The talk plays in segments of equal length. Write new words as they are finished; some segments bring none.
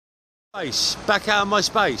Space. Back out of my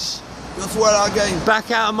space. You swear again.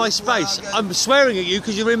 Back out of my space. I'm swearing at you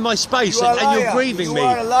because you're in my space and you're grieving me. You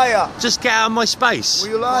are a liar. Just get out of my space.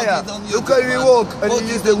 You liar. Look how you walk and you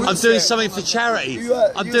use the wheelchair. I'm doing something for charity.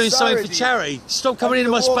 I'm doing something for charity. Stop coming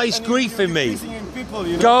into my space griefing me. People,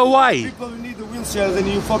 you know? Go away. People who need the wheelchair, then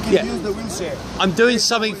you fucking use the wheelchair. I'm doing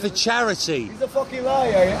something for charity. He's a fucking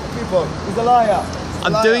liar, yeah? People. He's a liar.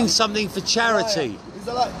 I'm doing something for charity.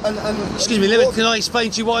 Excuse me, can I explain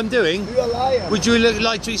to you what I'm doing? You're a liar. Would you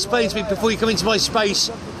like to explain to me before you come into my space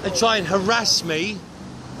and try and harass me?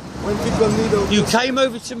 When people need a You came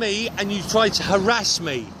over to me and you tried to harass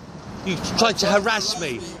me. You tried to harass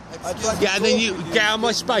me. Yeah, and then you get out of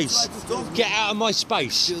my space. Get out of my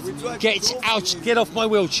space. Get out. Get off my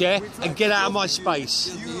wheelchair and get out of my space.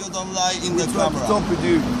 You don't lie in the camera. We tried to talk with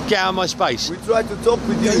you. Get out of my space. We tried to talk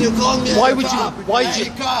with you. Can you call me? Why would you? Why did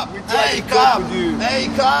you? Hey, cop! Hey,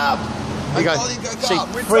 cop! You go. See,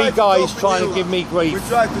 three guys trying to give me grief. We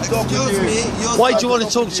tried to talk with you. Why do you want to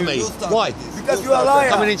talk to me? Why? Because you're a liar.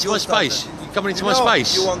 Coming into my space. Coming into my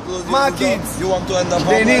space. My kids. You want to end up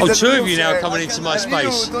Oh, two of you now coming into my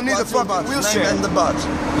space. You don't need a fucking wheelchair. and the badge.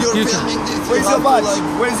 You're filming this. Where's your badge?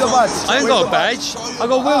 Where's your badge? I ain't got a badge. I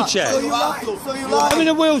got a wheelchair. So you lie. I'm in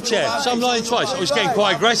a wheelchair, so I'm lying twice. I was getting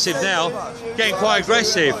quite aggressive now. Getting quite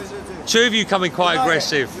aggressive. Two of you coming quite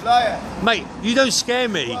aggressive. Mate, you don't scare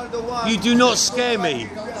me. You do not scare me.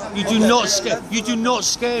 You do not scare. You do not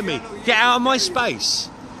scare me. Get out of my space.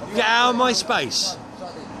 Get out of my space.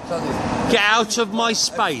 Get out of my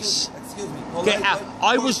space. Get out.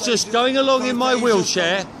 I was just going along in my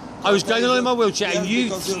wheelchair. I was going along in my wheelchair, and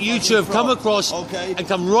you two have come across and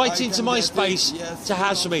come right into my space to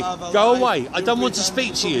hassle me. Go away. I don't want to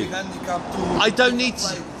speak to you. I don't need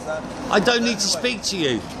to. I don't need to speak to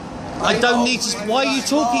you. I don't need to. Why are you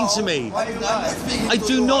talking to me? I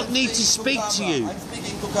do not need to speak to you.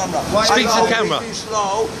 Speak to the camera.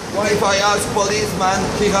 If I ask policeman,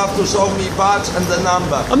 he have to show me badge and the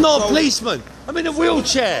number. I'm not a policeman. I'm in a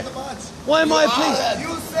wheelchair. Why am I a policeman?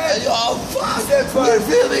 You said we're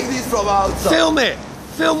filming this from outside. Film it.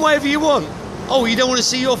 Film whatever you want. Oh, you don't want to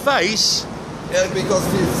see your face? Yeah, because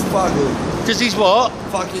he's ugly. Because he's what?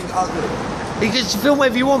 Fucking ugly. You can film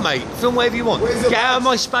whatever you want, mate. Film whatever you want. Get out of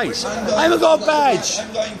my space. I haven't got a badge.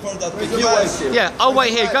 I'm going for that picture. Yeah, I'll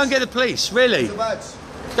wait here. Go and get the police. Really? Go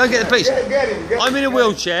and get the police. I'm in a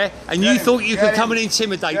wheelchair, and you thought you could come and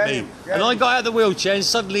intimidate me, and I got out of the wheelchair, and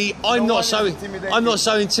suddenly I'm not so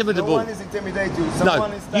intimidable.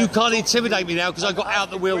 No, you can't intimidate me now because I got out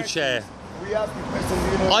of the wheelchair.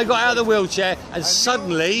 I got out of the wheelchair, and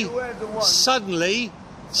suddenly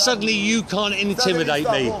you can't intimidate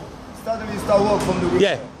me.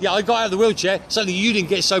 Yeah, I got out of the wheelchair. Suddenly you didn't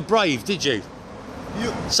get so brave, did you?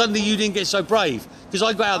 Suddenly you didn't get so brave because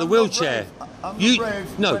I got out of the wheelchair. You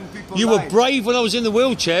were brave when I was in the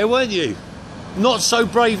wheelchair, weren't you? Not so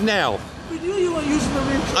brave now. With you were using the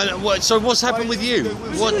wheelchair. So what's happened with you?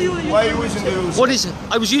 Why are you using the wheelchair?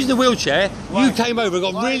 I was using the wheelchair. You came over and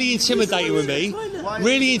got really intimidated with me.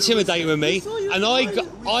 Really intimidated with me, and I got.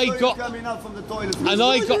 Why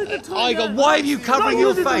are you covering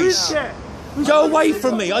your face? Go away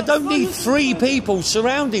from me. I don't need three people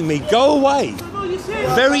surrounding me. Go away.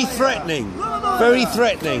 Very threatening. Very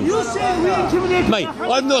threatening. Mate,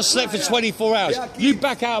 I've not slept for 24 hours. You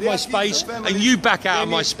back out of my space, and you back out of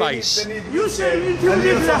my space. You say you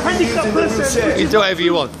intimidated a handicapped person. You do whatever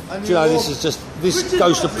you want. Do you know, this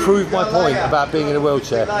goes to prove my point about being in a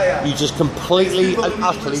wheelchair. You just completely and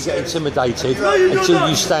utterly get intimidated until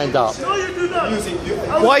you stand up.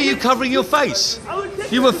 Why are you covering your face?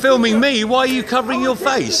 You were filming me. Why are you covering your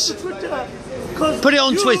face? Put it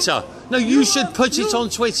on Twitter. No, you should put it on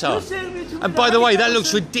Twitter. And by the way, that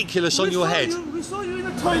looks ridiculous on your head.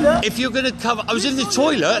 If you're going to cover... I was in the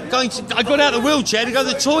toilet, I got out of the wheelchair to go to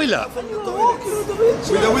the toilet.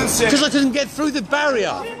 Because I couldn't get through the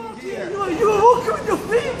barrier. You were walking with your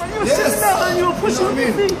feet, and you were sitting there and you were pushing with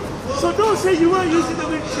your feet. So don't say you weren't using the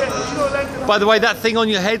wheelchair. By the way, that thing on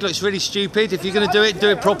your head looks really stupid. If you're going to do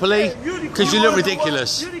it properly, because you look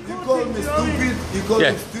ridiculous. You call me stupid. You call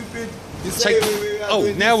me stupid.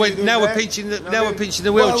 Now we're pinching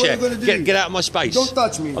the wheelchair. Get out of my space. Don't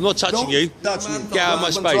touch me. I'm not touching you. Touch me. Get out of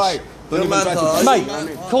my space. Mate,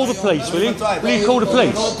 call the police, will you? Will you call the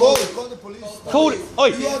police? Call the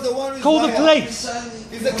police. Call the police.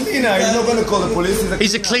 He's a cleaner. He's not going to call the police.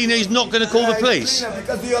 He's a cleaner. He's not going to call the police.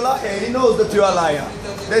 Because you're a liar. He knows that you're a liar.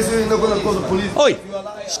 That's why he's not going to call the police. Oi,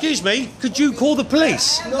 excuse me. Could you call the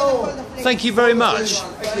police? No. Thank you very much.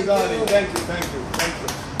 Thank you, darling. Thank you.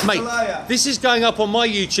 Mate, this is going up on my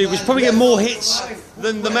YouTube. It's probably get more hits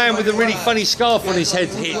than the man with the really funny scarf on his head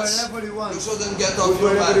hits. Wherever you want. You shouldn't get off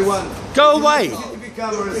your Wherever you back. want. Go away. TV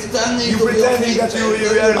cameras. Pretending You to be pretending that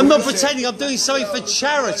you are. I'm not pretending. I'm doing something for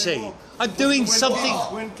charity. I'm doing something.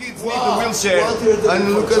 When kids need a wheelchair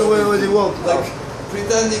and look at where they walk. Like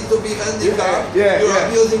pretending to be handicapped. Yeah, You're yeah.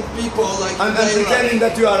 abusing people like And daylight. pretending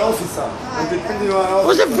that you are an officer. And pretending you are an I officer.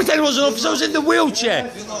 wasn't pretending I was an officer. I was in the wheelchair.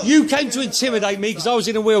 You came to intimidate me because I was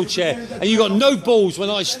in a wheelchair, and you got no balls when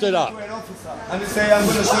I stood up. And you say, I'm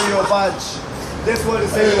going to show you a badge. That's what they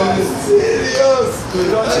say.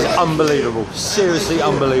 Serious. Unbelievable. Seriously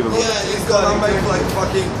unbelievable. Yeah, he's gonna make like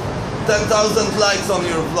fucking 10,000 likes on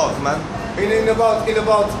your vlog, man. In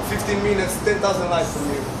about 15 minutes, 10,000 likes from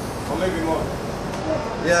you. Or maybe more.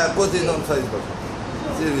 Yeah, put it on Facebook.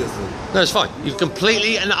 Seriously. No, it's fine. You've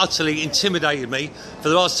completely and utterly intimidated me for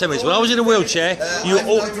the last 10 minutes. When I was in a wheelchair,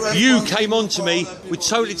 you came on to me with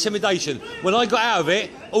total intimidation. When I got out of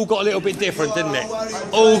it, all got a little bit different, didn't it?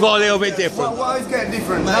 All got a little bit different. Why is getting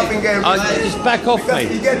different? Nothing getting different. Just back off Because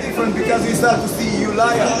me. you get different because we start to see you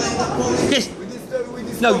liar. Yes.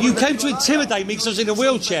 No, you came to intimidate me because I was in a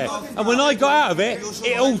wheelchair. And when I got out of it,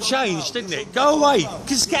 it all changed, didn't it? Go away.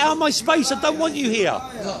 Just get out of my space. I don't want you here.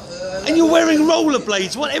 And you're wearing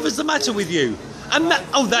rollerblades. Whatever's the matter with you? And that,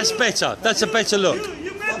 oh, that's better. That's a better look.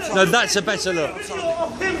 No, that's a better look.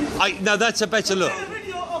 No, that's a better look.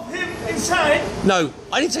 Inside. No,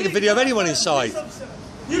 I didn't take a video of anyone inside.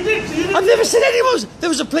 You did. I've never seen anyone. There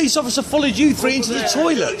was a police officer followed you three into the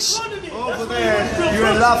toilets. Over there, you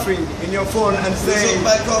are laughing in your phone and saying,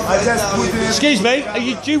 back off I right just now. put in. Excuse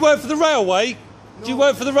me, do you work for the railway? Do you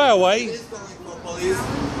work for the railway? He's calling for police.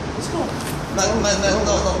 Man,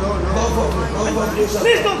 no.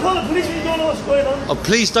 Please don't call the police when you don't know what's going on. Oh,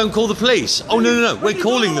 please don't call the police. Oh, no. We're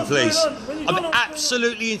calling the police. When you don't I'm know-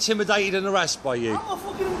 absolutely intimidated and harassed by you. How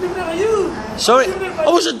fucking intimidated are you? Sorry, I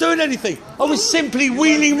wasn't doing anything. I was simply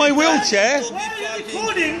wheeling my wheelchair Why are you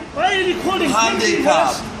recording? Why are you recording?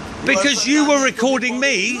 Handicap. because you were recording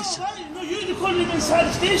me. No, you recorded him inside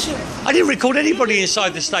the station. I didn't record anybody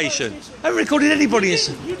inside the station. I haven't recorded anybody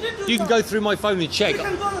inside. You did. You can go through my phone and check. You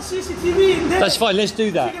can go on the CCTV in there. That's fine, let's do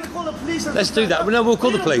You're that. gonna call the police. and Let's stuff do like that. No, we'll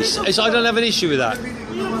call the police. I don't have an issue with that.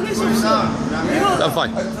 You're a police officer. You know, I'm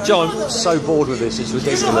fine. Joe, I'm so bored with this. It's you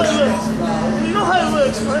know how ridiculous. it works. You know how it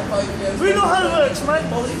works, man. We know how it works,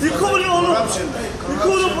 man. You call it all up. You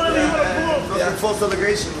call up whatever you want to call up. Yeah, false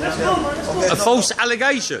allegation. Let's go, man. Let's go. A false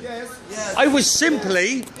allegation. I was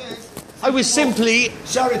simply.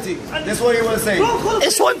 Charity. That's what you want to say. Don't call the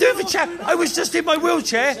That's what I'm doing for chat. I was just in my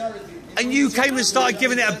wheelchair, and you came and started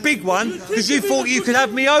giving it a big one because you thought you could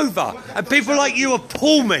have me over. And people like you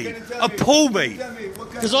appall me.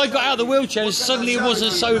 Because I got out of the wheelchair and suddenly it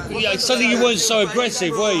wasn't so. Suddenly you weren't so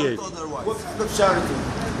aggressive, were you? What kind of charity?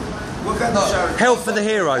 What kind of charity? Help for the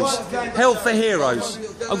heroes. Help for heroes.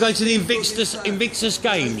 I'm going to the Invictus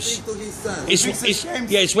Games.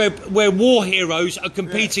 It's where war heroes are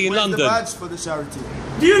competing in Where's London. the badge for the charity?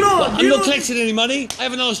 Do you know? I'm not collecting any money. I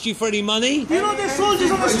haven't asked you for any money. Do you know there's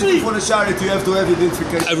soldiers on the street? For the charity, you have to have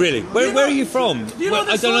identification. Oh, really? Where are you from? you know Well,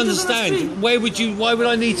 the I don't soldiers on the street? understand. Why would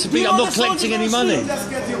I need to be? you know I'm not the collecting any soldiers on the money.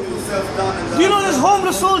 street? Just get yourself down and down. Do you know there's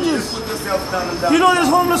homeless soldiers? Put yourself down and down. Do you know there's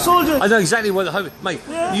homeless soldiers? I know exactly what the home, mate.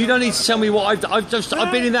 Yeah. You don't need to tell me what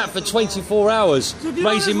I've been in that for 24 hours Do you know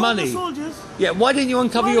raising there's money. homeless soldiers? Yeah, why didn't you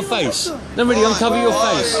uncover Why your you don't face? help them? No, really, uncover your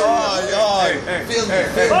face. Feel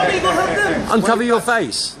me. Why do you go help them? Uncover your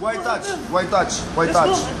face. Why touch? Why touch? Why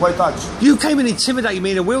touch? Why touch? You came and intimidated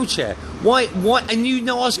me in a wheelchair. Why? And you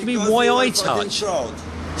now asking me why I touch?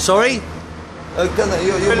 Sorry? Can I, you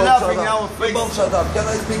You're both laughing shut now. up. You both shut up. Can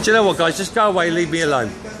I speak? Do you know what, guys? Just go away, leave me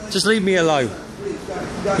alone. Just leave me alone.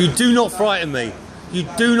 You do not frighten me. You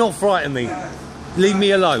do not frighten me. Leave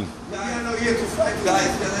me alone. We are not here to fight. Guys,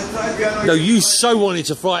 can I try? We are not No, you so wanted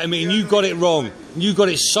to frighten me and you got it wrong. You got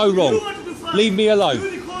it so wrong. Leave me alone.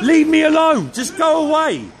 Leave me alone. Just go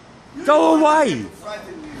away. Go away.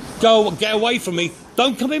 Get away from me.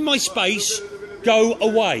 Don't come in my space. Go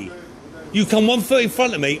away. You come 1 foot in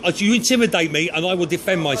front of me, you intimidate me, and I will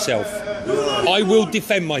defend myself. I will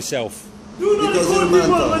defend myself. You know Because they call you're people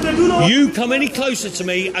mental. when they do not. You come any closer to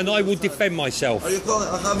me, and I will defend myself. Are you calling?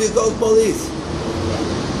 Have you called police?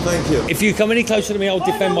 Thank you. If you come any closer to me, I'll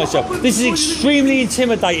defend myself. This is extremely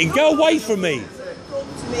intimidating. Go away from me.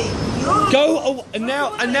 Go. And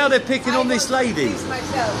now they're picking on this lady. You shut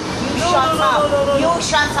up. You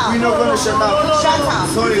shut up. We're not going to shut up. Shut up.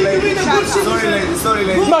 Sorry, lady. Sorry, lady. Sorry,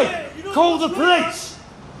 lady. Mate, call the police.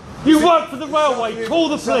 You work for the railway. Call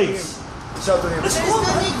the police. Shout to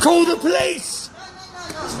him. Call the police.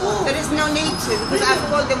 There is no need to because I've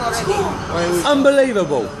called them already.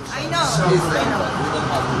 Unbelievable. I know.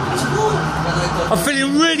 I'm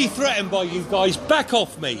feeling really threatened by you guys. Back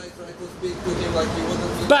off me.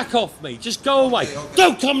 Back off me. Just go away.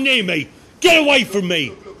 Don't come near me. Get away from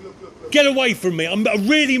me. Get away from me. I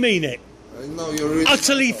really mean it. I know you're really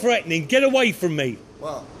Utterly threatening. Get away from me.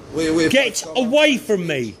 Wow. Get away from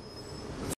me.